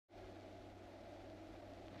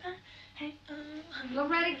Hey,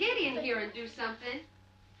 Loretta, get in here and do something.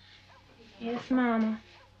 Yes, Mama.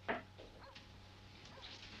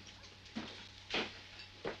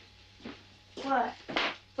 What?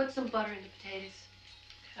 Put some butter in the potatoes.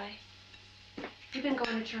 Okay. You been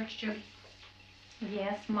going to church, Jody?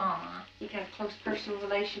 Yes, Mama. You got a close personal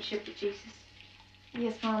relationship with Jesus?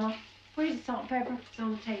 Yes, Mama. Where's the salt and pepper? It's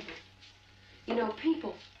on the table. You know,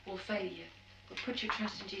 people will fail you, but put your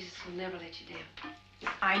trust in Jesus, he'll never let you down.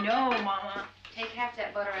 I know, Mama. Take half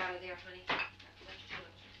that butter out of there, honey.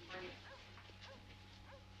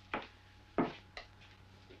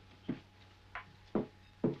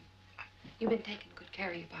 You've been taking good care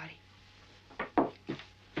of your body.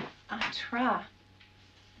 I try.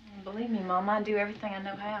 Believe me, Mama, I do everything I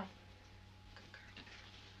know how.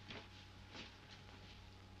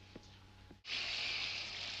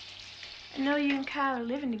 I know you and Kyle are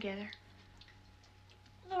living together.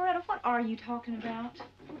 Loretta, what are you talking about?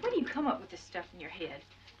 Where do you come up with this stuff in your head?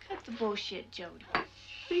 Cut the bullshit, Jody. Who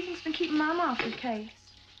do you think's been keeping Mama off your case?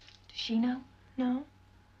 Does she know? No.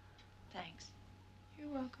 Thanks.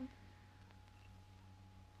 You're welcome.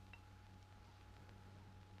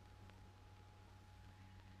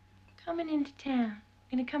 Coming into town.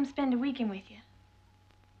 Gonna come spend a weekend with you.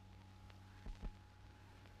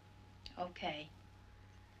 Okay.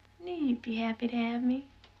 Knew you'd be happy to have me.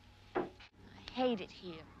 I hate it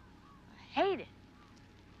here. I hate it.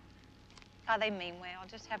 Oh, they mean well.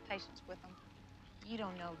 Just have patience with them. You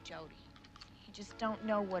don't know Jody. You just don't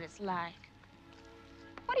know what it's like.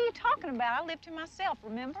 What are you talking about? I lived here myself,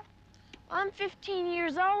 remember? I'm 15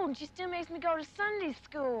 years old and she still makes me go to Sunday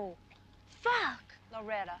school. Fuck!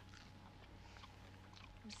 Loretta.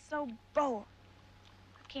 I'm so bored.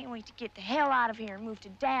 I can't wait to get the hell out of here and move to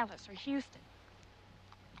Dallas or Houston.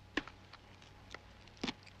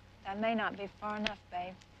 That may not be far enough,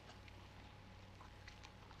 babe.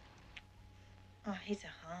 Oh, he's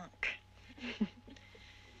a hunk.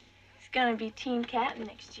 He's gonna be team captain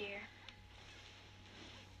next year.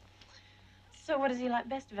 So what does he like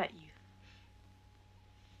best about you?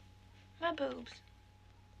 My boobs.